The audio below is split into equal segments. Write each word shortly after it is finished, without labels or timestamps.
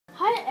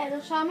alle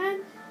sammen.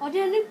 Og det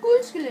er lidt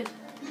guldskelet.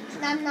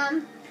 Nam nam.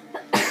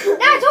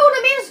 Nej, to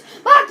der minus.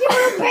 Mark, giv mig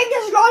nogle penge,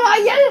 jeg slår dig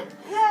ihjel.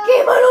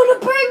 Giv mig nogle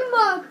penge,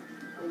 Mark.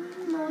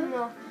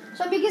 Nå.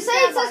 Som I kan se,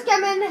 så skal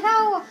man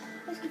herover.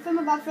 Jeg skal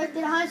fandme bare flytte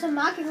det, der har jeg så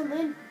Mark kan komme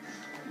ind.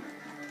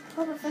 Jeg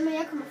håber fandme,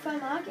 jeg kommer før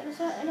Mark,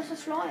 ellers så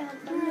slår jeg ham.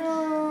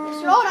 Jeg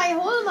slår dig i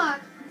hovedet,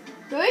 Mark.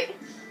 Dø.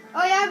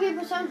 Og ja, vi er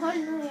på samme hold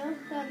nu, ja.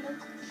 Det er det.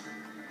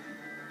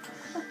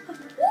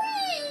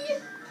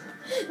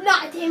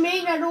 Nej, det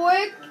mener du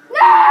ikke.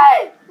 Nej!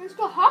 Du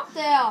skal hoppe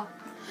der.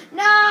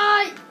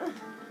 Nej!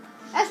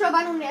 Jeg slår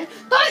bare nogen ihjel.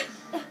 Døj!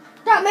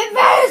 Der er med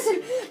væsel!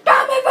 Der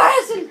er med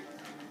væsel!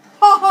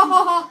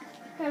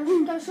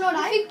 Kan du slå dig?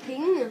 Jeg fik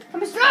pengene. Kan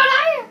man slå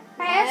dig?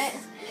 Pas!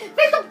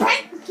 Fik du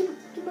penge?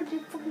 Giv mig det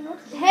fucking lort.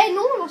 Hey,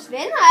 nogle af vores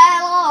venner er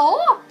allerede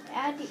over.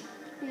 Ja, de...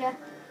 Ja.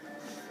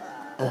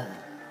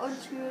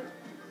 Undskyld.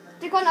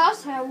 Det går da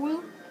også herude.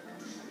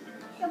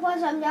 Jeg prøver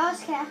så, om jeg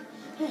også kan.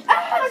 Der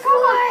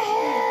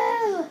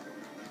kommer!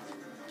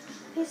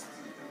 Pist.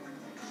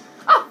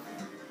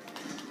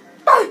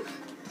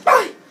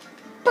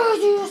 Døj,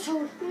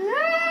 dyresol.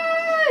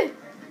 Nej!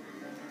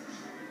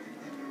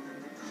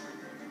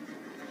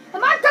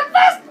 Mark, kom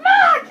fast,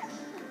 Mark!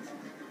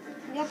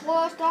 Jeg prøver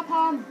at stoppe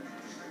ham.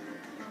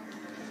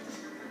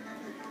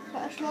 For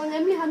jeg slår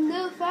nemlig ham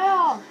ned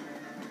før.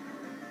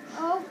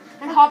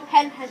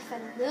 Han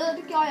faldt ned, og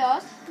det gjorde jeg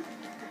også.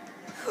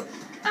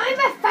 Ej,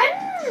 hvad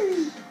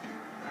fanden?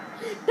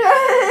 Jeg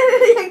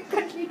kan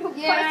godt lide, du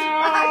Jeg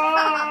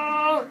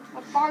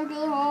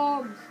bankede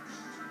ham.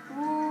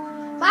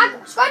 Mark,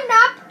 skånd den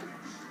op!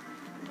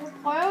 Jeg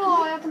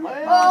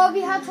prøver. Vi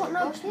har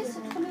 200 pisse,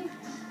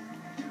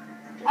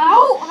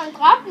 Au, han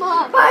dræbte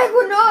mig. Bare jeg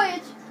kunne nå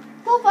et.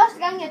 Det var første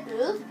gang, jeg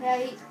døde her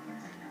i.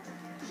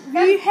 Vi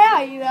er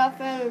her i hvert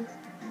fald.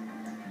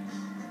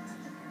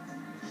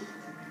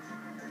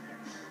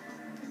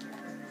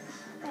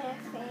 Hvad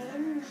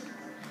fanden?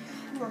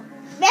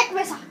 Væk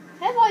med sig!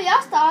 Her hvor jeg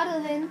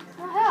startede henne.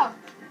 Og her.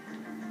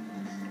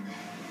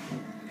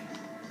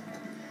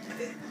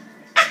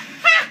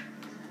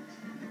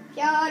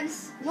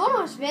 Fjols. Nogle af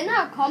vores venner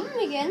er kommet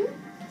igen.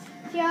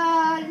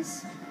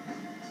 Fjols.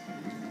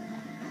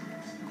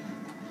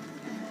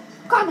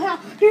 Kom her,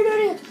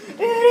 idiot!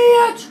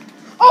 Idiot!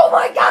 Oh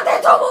my god, det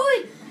er Tom ud!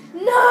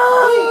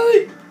 Nej!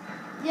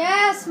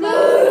 Yes,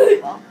 Nej!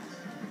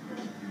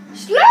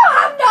 Slå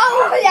ham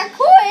dog! Jeg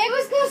kunne ikke.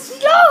 Du skal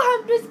slå ham,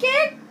 du skal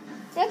ikke!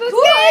 Du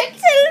skal ikke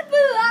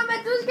tilbyde ham,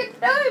 at du skal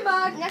dø,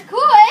 Mark! Jeg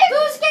kunne ikke.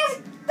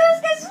 Du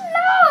skal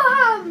slå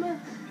ham!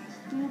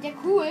 Jeg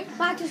kunne ikke.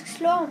 Mark, du skal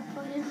slå ham.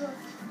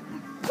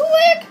 Du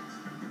ikke!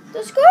 Du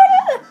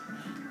skulle!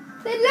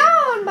 Det er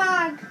loven,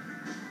 Mark!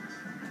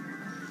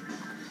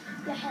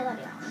 Jeg hader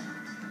det.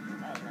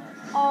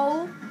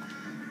 Og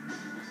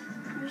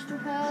hvis du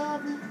hader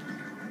den.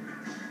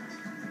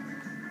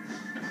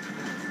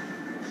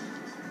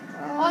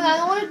 Og der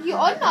er nogle af de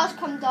ånder også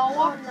kommet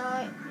derover.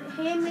 Nej.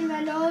 Himlen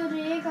var lovet, det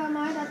ikke er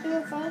mig, der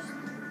dør først.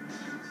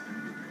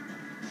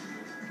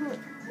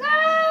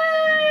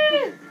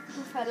 Nej!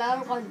 Du falder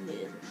allerede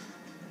ned.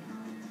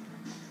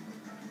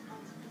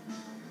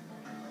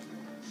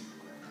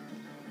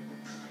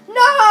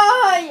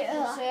 Nej!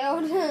 Du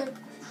sagde det.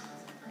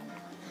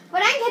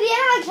 Hvordan kan de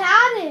allerede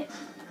klare det?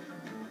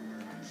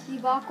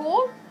 De var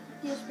gode.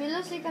 De har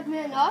spillet sikkert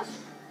mere end os.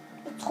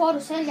 Jeg tror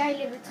du selv, jeg er i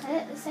level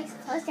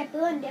 66, jeg er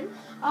bedre end dem.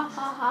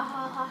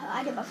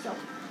 Ej, det var sjovt.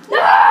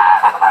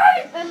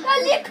 Nej! Der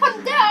er lige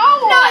kommet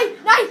derover. Nej!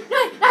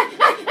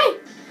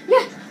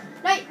 Ja!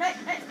 Nej.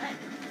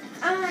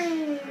 Ej.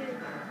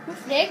 Nu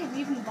flækker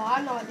vi dem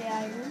bare, når det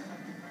er inde.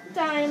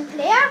 Der er en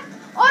player.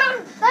 Der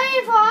er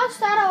en for os,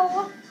 der er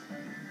derovre.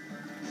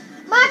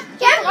 Mark,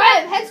 gem!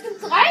 Han skal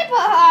dræbe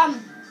ham.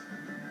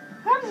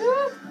 Kom nu.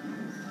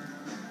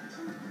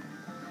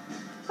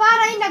 Bare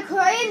der er en, der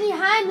kører ind i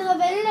hegnet og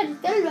vælger det.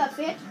 Det vil være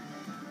fedt.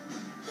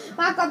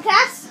 Mark, gå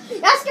plads.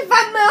 Jeg skal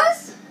fandme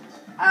også.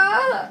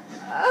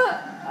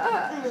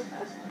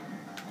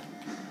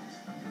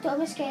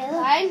 Dumme skade.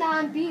 Der er en, der har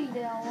en bil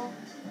derovre.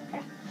 Ja.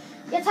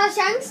 Jeg tager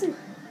chancen.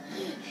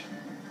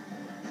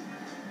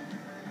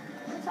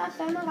 Jeg tager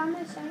fandme ramme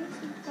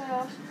chancen. Det gør jeg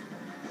også.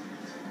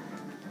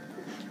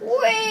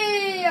 Ui!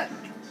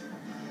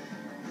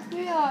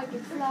 Jeg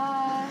kan fly.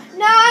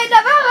 Nej,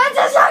 der var ret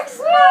til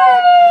chancen.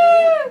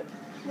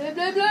 Løb.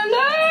 Nej!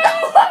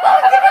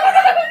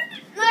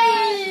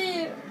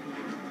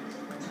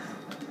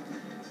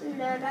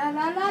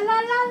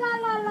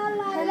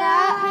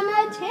 Han er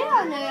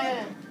irriterende.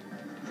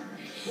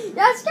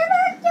 Jeg skal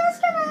væk.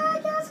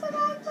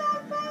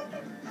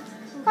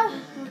 Kom.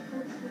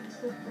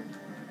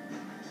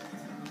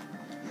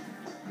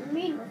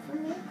 Min var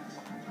fuld, ikke?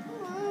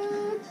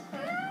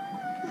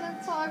 Jeg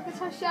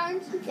tager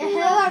chancen. Jeg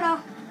hader dig.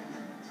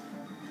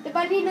 Det er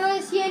bare lige noget,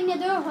 jeg siger, inden jeg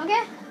dør,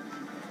 okay?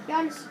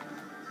 Jørgens.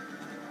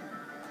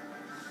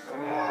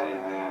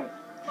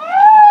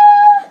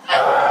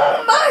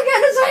 Mark,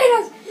 han er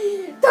trænet!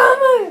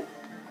 Dumme!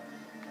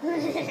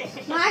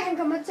 Mark, han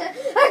kommer til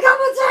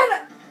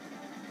dig!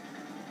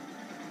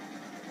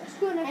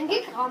 Han kan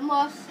ikke ramme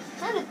os.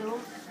 Han er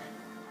dum.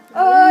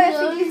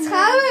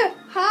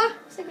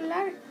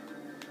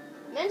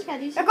 Mennesker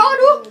lige... Hvad går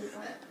du?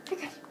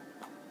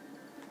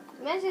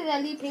 Mennesker der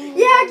lige penge.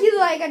 Jeg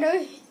gider ikke at dø.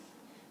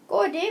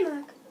 God idé,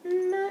 Mark.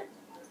 Nej.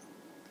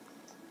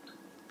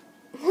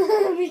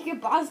 Vi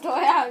kan bare stå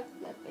her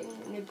med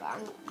pengene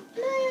bange.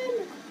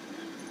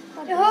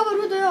 Nej. Jeg håber,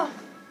 du dør.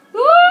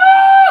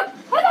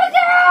 Hold da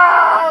der!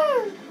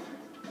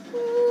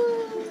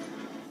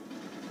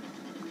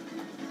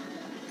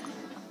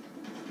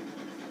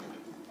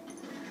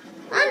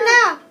 Han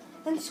der!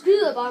 Han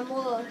skyder bare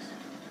mod os.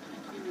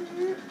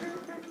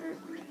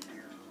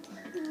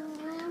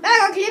 Jeg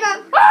kan klippe ham.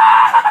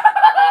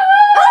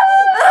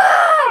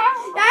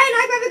 Jeg aner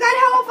ikke, hvad vi gør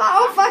herovre fra.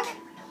 Oh, fuck.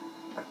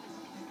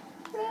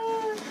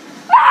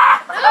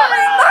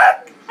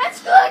 Han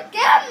skyder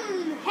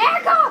igennem!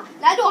 Hacker!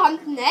 Nej, du har ham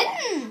den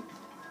anden.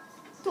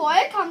 Du er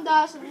ikke ham, der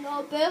er sådan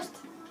noget bedst.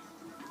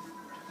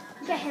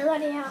 Jeg hader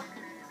det her.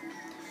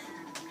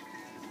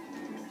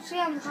 Se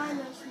om han har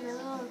en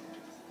smadret.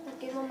 Jeg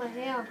gemmer mig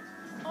her.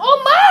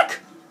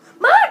 Mark!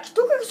 Mark,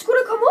 du kan sgu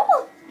da komme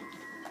ud.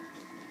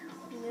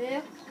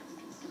 Nej,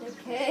 jeg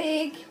kan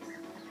ikke.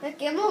 Jeg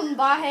gemmer den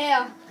bare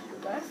her.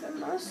 Det gør jeg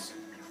fandme også.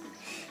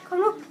 Kom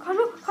nu.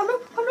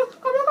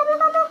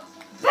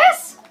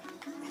 Pas!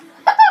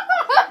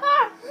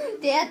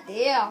 Det er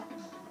der.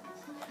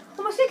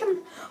 Og måske kan man...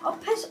 Og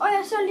pas, og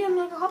jeg ser lige, om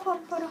jeg kan hoppe op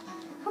på dig.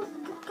 Kom.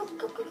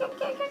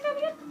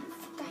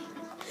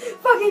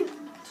 Fucking,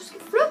 du skal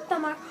flytte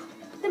dig, Mark.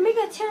 Det er mega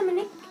irriterende, men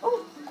ikke...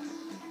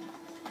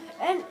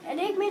 Er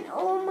det ikke min...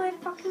 Oh my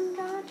fucking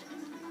god.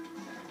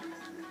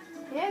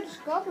 Ja, du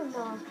skubber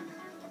mig.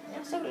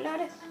 Ja, så kan du lade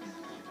det.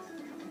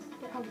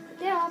 Jeg kommer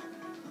derop.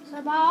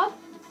 Så bare op.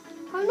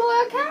 Kom nu,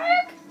 jeg kan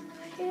ikke.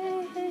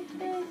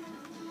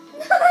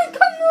 Nej,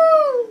 kom nu.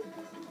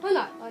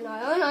 Nej.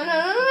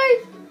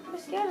 Hvad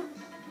sker der?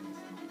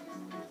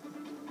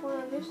 Hun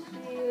har lyst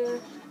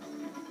til...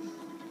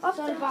 Op,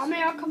 Så er det bare med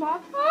at komme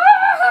op.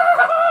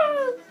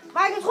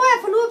 Mark, jeg tror, jeg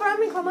har fundet ud af, hvordan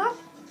vi kommer op.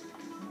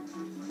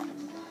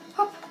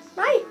 Hop.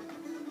 Nej.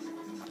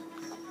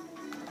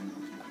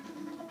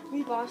 Vi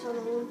er bare sådan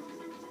nogen.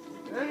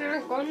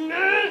 Gå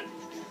ned.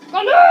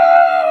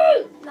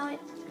 Nej.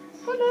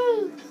 Gå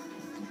ned.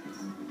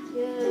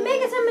 Det er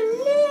mega sådan, man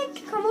lige ikke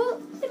kan komme ud.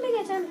 Det er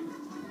mega sådan.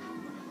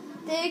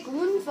 Det er ikke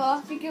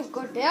udenfor. Vi kan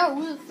gå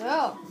derud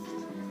før.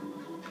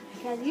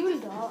 Jeg kan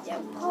alligevel derop. Jeg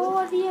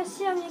prøver lige at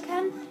se, om jeg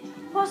kan.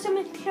 Prøv at se, om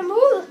jeg kan komme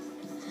ud.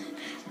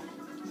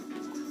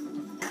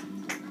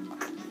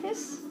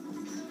 Yes.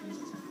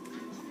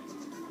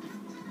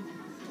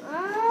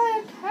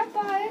 Jeg kan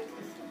bare ikke.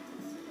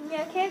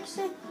 Jeg kan ikke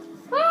se.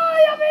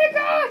 Jeg vil ikke.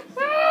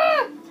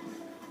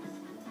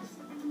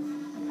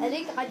 Er det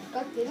ikke ret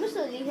godt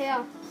gemmested lige her?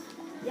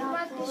 Jeg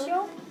har Det er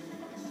sjovt.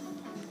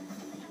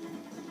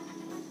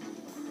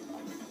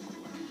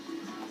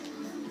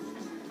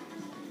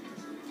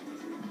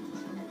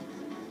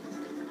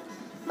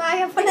 Mark,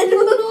 jeg har fundet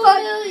noget ud.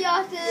 Jeg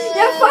har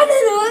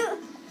fundet noget.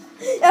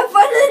 Jeg har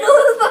fundet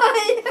noget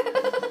vej.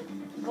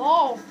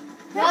 Hvor?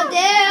 Nå,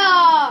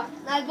 der!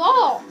 Nej,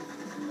 hvor?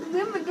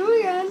 Det må du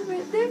gerne, men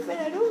det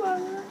finder du bare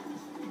ud af.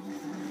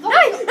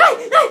 Nej!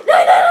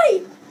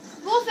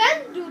 Hvor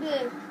fandt du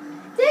det?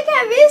 Det kan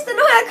jeg vise dig,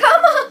 når jeg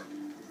kommer.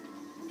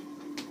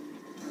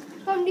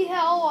 Kom lige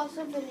herover,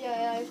 så følger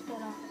jeg efter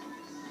dig.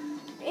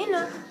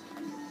 Inder.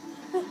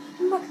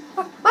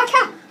 Mark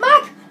her!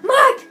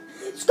 Mark!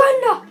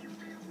 Skynd dig!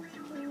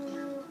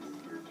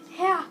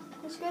 Her.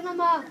 Jeg skynder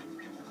mig.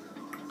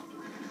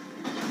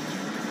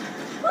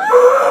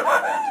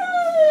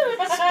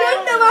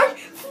 Skynd dig, Mark!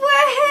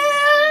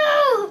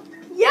 Frihed!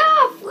 Ja,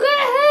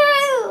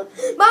 frihed!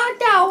 Mark,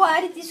 derovre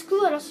er det, de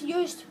skyder dig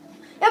seriøst.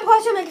 Jeg prøver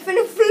at se, om jeg kan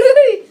finde et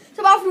fly,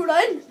 så bare flyver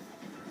ind.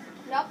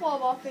 Jeg prøver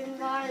bare at finde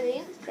vejen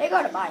ind. Det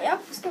gør det bare. Jeg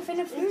skal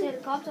finde et fly. Til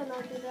helikopteren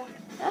og det der.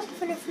 Jeg skal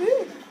finde et fly.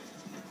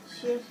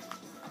 Shit.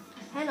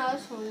 Han er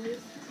også hungrig.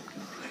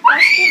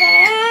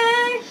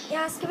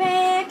 Jeg skal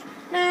væk.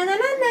 Na.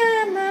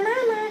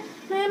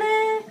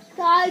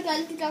 Der er ikke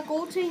alle de der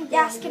gode ting.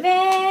 Jeg skal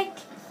væk.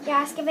 Na.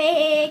 Jeg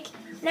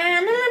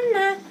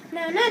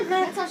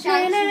tager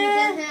chancen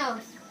med den her.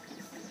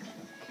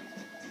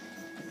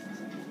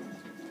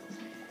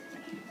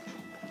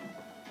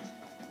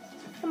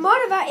 Der må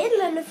det være et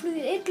eller andet fly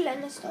et eller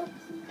andet sted.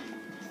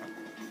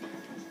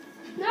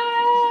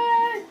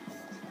 Nej!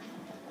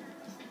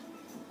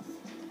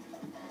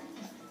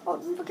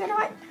 Den forkerte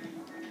vej.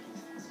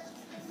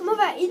 Der må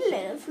være et eller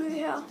andet fly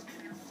her.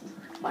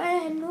 Hvor er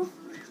han nu?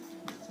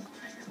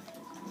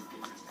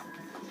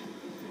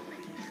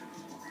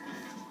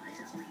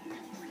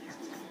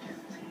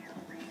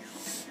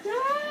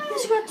 Jeg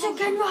skal godt tage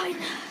genvejen.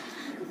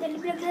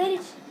 Det bliver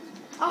kedeligt.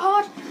 Og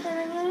hårdt.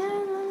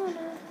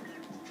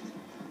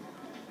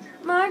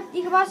 Mark,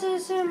 I kan bare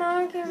se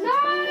Mark.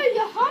 Nej,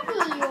 jeg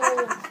hoppede jo.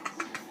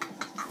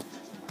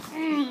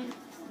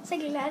 Så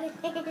kan I lære det.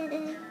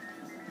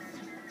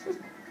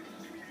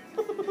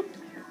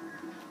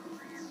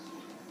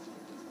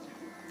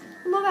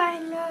 Det må være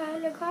en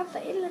helikopter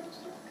et eller andet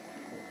sted.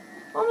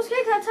 Måske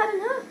kan jeg tage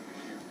den her.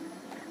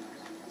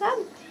 Der er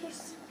en pis.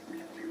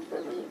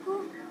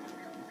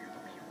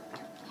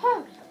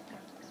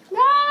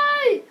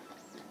 Nej!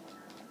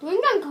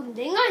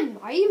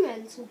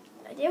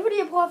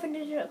 prøve at finde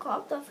det der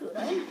krop, der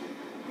flytter ind.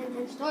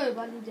 Han står jo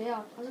bare lige der,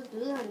 og så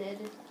døde han af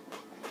det.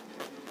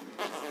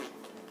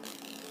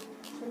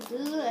 Han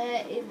døde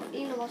af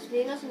en af vores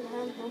venner, som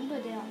havde en bombe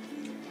der.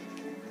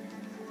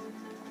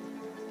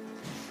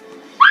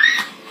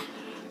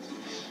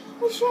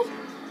 Oh shit.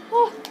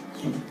 Oh.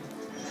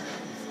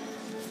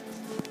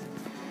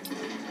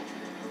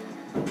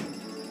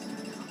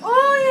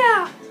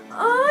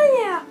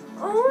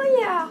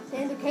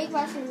 Men du kan ikke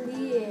bare sådan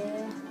lige...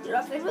 Det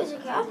er da fedt, hvis jeg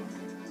kan.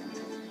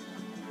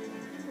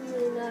 Jeg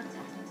mener,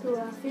 du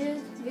er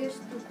fedt, hvis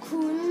du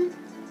kunne.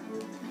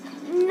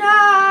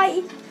 Nej!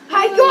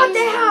 Har jeg gjort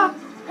det her?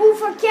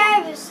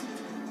 Uforgæves.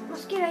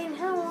 Måske er der en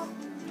herovre.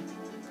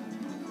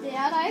 Det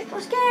er der ikke.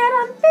 Måske er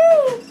der en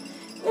bil.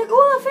 Jeg går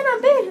ud og finder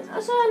en bil,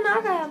 og så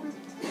nakker jeg dem.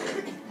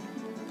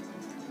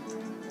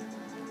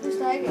 Hvis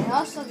der ikke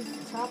er os, så er vi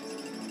tabt.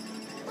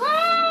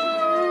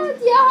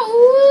 De er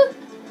herude.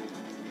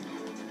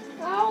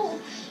 Au.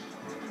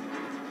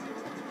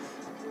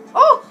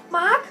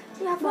 Mark,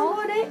 jeg har fået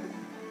en idé.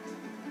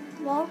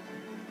 Hvor?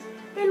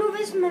 Det er nu,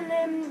 hvis man,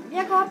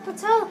 jeg går op på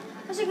taget,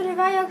 og så kan det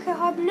være, at jeg kan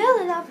hoppe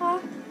ned derfra.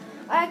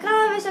 Og jeg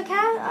græder, hvis jeg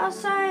kan, og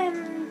så,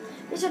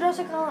 hvis jeg da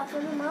også græder, så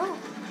er det meget.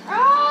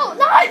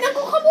 Nej, man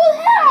kunne komme ud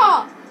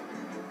her.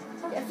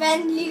 Jeg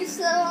fandt en lille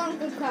sted, hvor man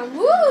kunne komme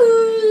ud.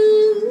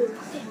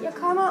 Okay, jeg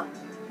kommer.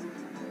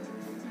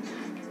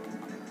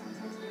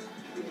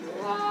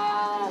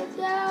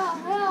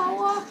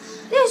 Herovre.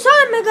 Det er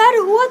sådan, man gør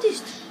det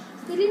hurtigst.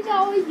 Det er lige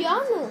derovre i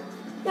hjørnet.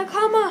 Jeg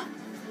kommer.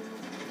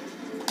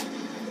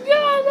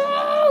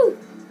 Hjørnet!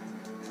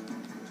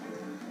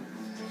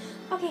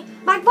 Okay,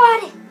 Mark, hvor er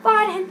det? Hvor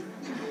er det henne?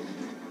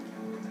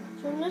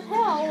 Så lidt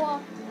herovre.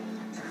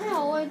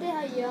 Herovre i det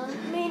her hjørne.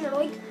 Mener du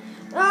ikke?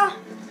 Nej!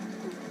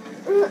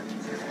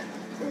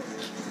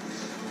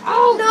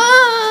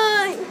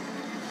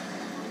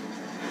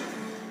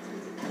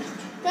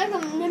 Der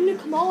kan man nemlig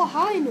komme over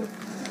hegnet.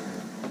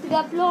 Det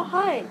der blå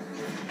hegn.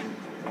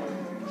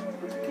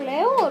 Hvad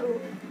laver du?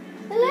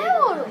 Hvad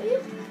laver du?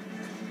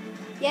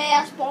 Ja,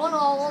 jeg spawner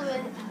over ved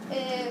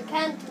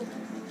kanten.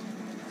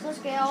 Så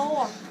skal jeg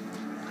over.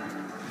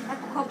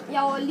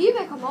 Jeg var lige ved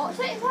at komme over.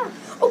 Se så.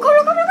 Kom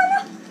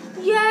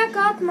nu. Ja,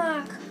 godt,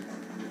 Mark.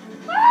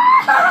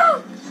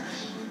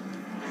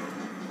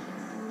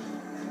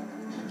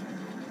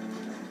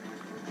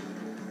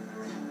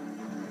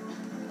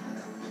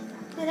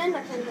 Det er den,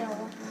 der kan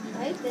derovre.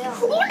 Nej, ikke der.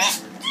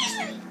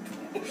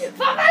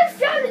 Farvel,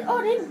 fjollet!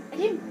 Det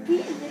er en bil,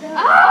 det der.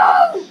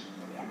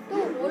 Det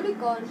var en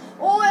rullegun.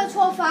 Jeg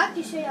tror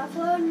faktisk, at jeg har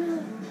fået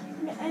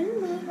en anden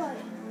udvej.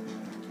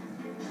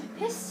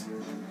 Pis.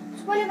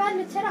 Så prøv lige at være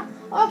lidt tættere.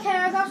 Okay,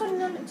 jeg gør sådan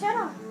lidt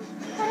tættere.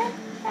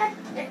 Nej,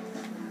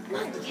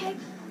 det kan jeg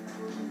ikke.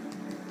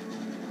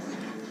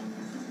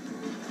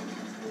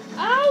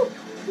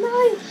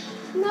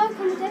 Nej,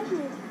 kom i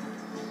dækning.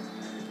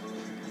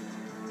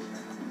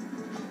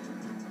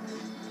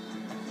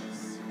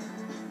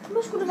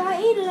 Nu skulle der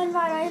være en eller anden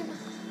vej derind.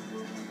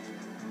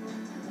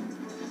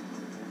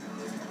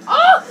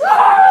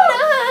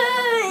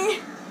 Nej!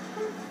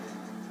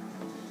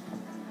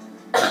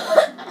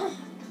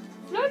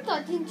 Flyt dig,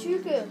 din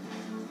tykke.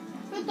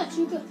 Flyt dig,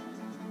 tykke.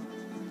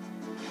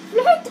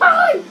 Flyt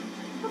dig!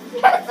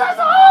 Flyt dig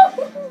så!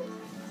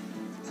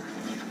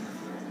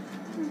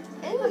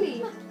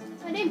 Endelig.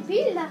 Er det en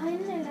bil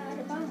derinde, eller er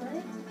det bare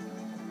mig?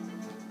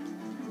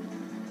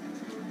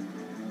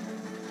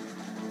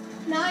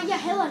 Nej, jeg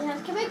hader det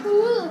her. Kan vi ikke gå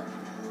ud?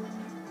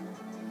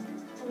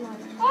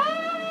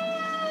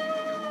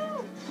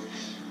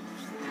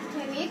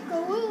 Kan vi ikke gå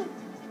ud?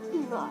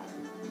 Nej.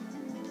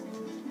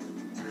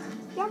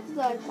 Jagte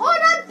dig. Der er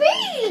en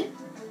bil!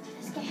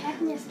 Jeg skal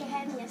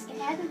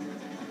have den.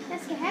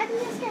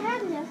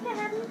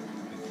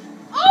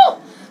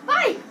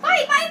 Vej!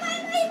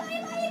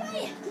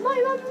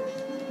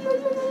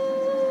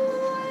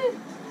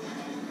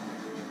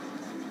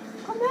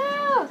 Kom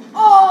her!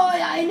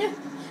 Jeg er inde.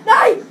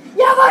 Nej!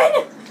 Jeg var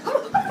inde!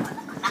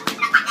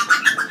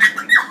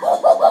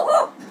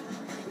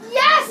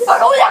 Yes!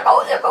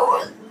 Jeg går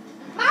ud!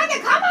 Mark,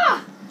 jeg kommer!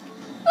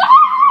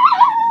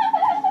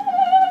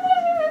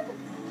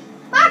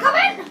 Mark, kom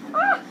ind!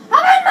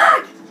 Kom ind,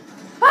 Mark!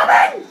 Kom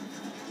ind!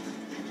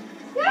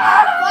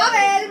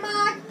 Farvel,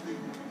 Mark!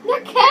 Jeg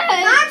kan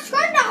ikke! Mark,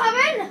 skynd dig, kom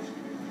ind!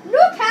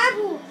 Nu kan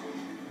du!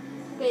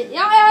 Okay,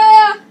 ja.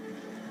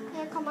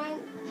 Jeg kommer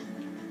ind.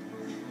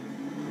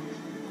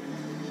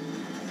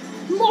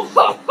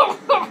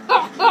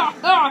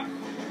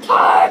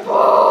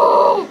 Typo!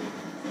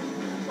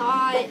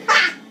 Nej.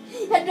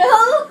 Jeg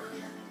døde!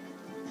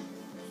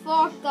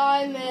 Fuck dig,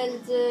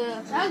 Malte.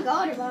 Så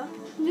går det bare.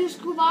 Vi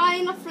skulle bare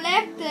ind og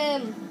flække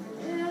dem.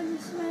 Ja,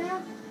 desværre.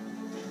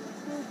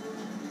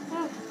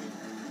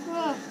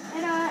 Er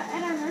der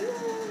en anden?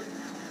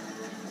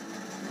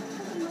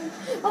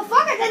 Hvor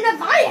fuck er den der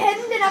vej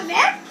henne? Den er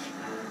væk!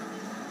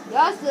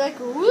 Jeg er stadig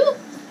ikke ude.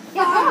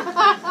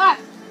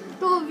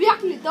 Du er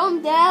virkelig dum,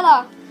 det er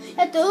der.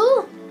 Jeg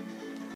døde.